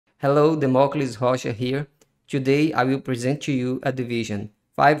Hello, democlisrocha here. Today I will present to you a division,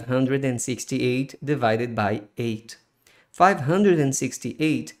 568 divided by 8.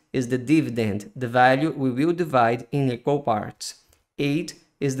 568 is the dividend, the value we will divide in equal parts. 8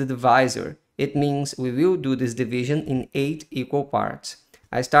 is the divisor. It means we will do this division in 8 equal parts.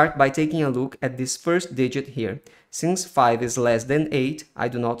 I start by taking a look at this first digit here. Since 5 is less than 8, I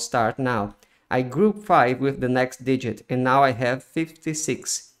do not start now. I group 5 with the next digit and now I have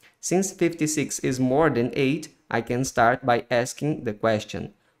 56. Since 56 is more than 8, I can start by asking the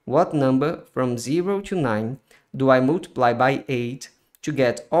question, what number from 0 to 9 do I multiply by 8 to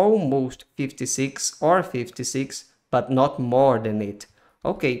get almost 56 or 56 but not more than it?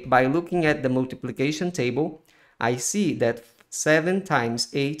 Okay, by looking at the multiplication table, I see that 7 times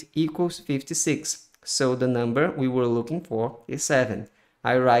 8 equals 56. So the number we were looking for is 7.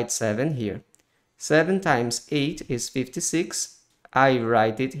 I write 7 here. 7 times 8 is 56. I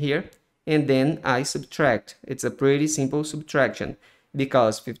write it here and then I subtract. It's a pretty simple subtraction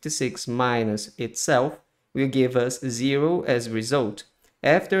because 56 minus itself will give us 0 as result.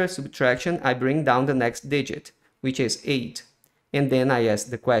 After a subtraction, I bring down the next digit, which is 8. And then I ask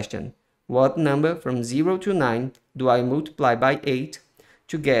the question, what number from 0 to 9 do I multiply by 8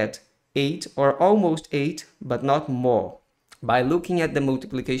 to get 8 or almost 8 but not more? By looking at the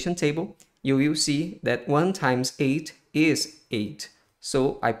multiplication table, you will see that 1 times 8 is 8.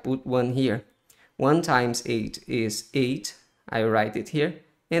 So I put 1 here. 1 times 8 is 8. I write it here.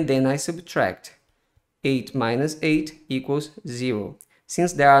 And then I subtract. 8 minus 8 equals 0.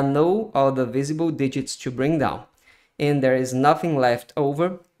 Since there are no other visible digits to bring down, and there is nothing left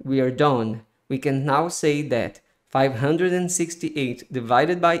over, we are done. We can now say that 568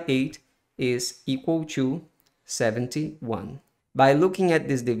 divided by 8 is equal to 71. By looking at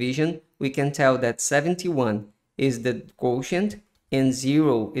this division, we can tell that 71 is the quotient and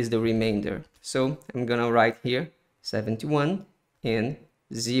 0 is the remainder. So I'm gonna write here 71 and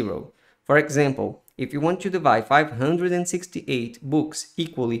 0. For example, if you want to divide 568 books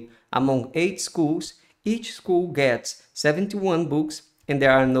equally among 8 schools, each school gets 71 books and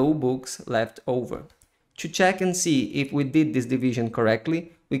there are no books left over. To check and see if we did this division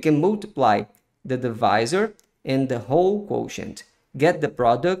correctly, we can multiply the divisor and the whole quotient, get the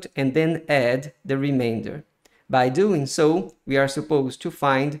product and then add the remainder. By doing so, we are supposed to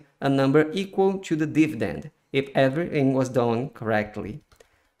find a number equal to the dividend if everything was done correctly.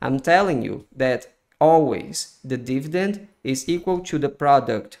 I'm telling you that always the dividend is equal to the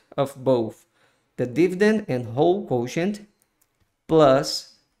product of both the dividend and whole quotient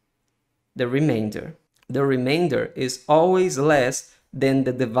plus the remainder. The remainder is always less than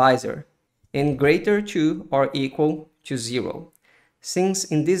the divisor and greater to or equal to 0. Since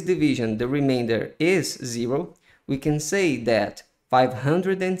in this division the remainder is 0, we can say that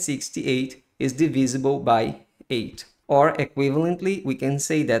 568 is divisible by 8. Or equivalently, we can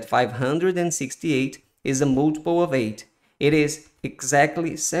say that 568 is a multiple of 8. It is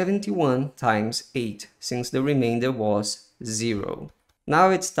exactly 71 times 8, since the remainder was 0.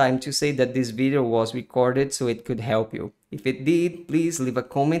 Now it's time to say that this video was recorded so it could help you. If it did, please leave a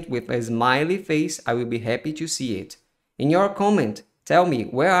comment with a smiley face. I will be happy to see it. In your comment, tell me,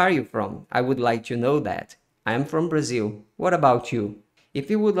 where are you from? I would like to know that. I am from Brazil. What about you? If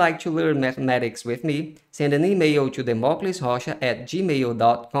you would like to learn mathematics with me, send an email to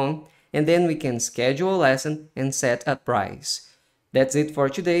democlisrocha@gmail.com and then we can schedule a lesson and set a price. That's it for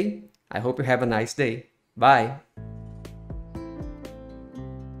today. I hope you have a nice day. Bye!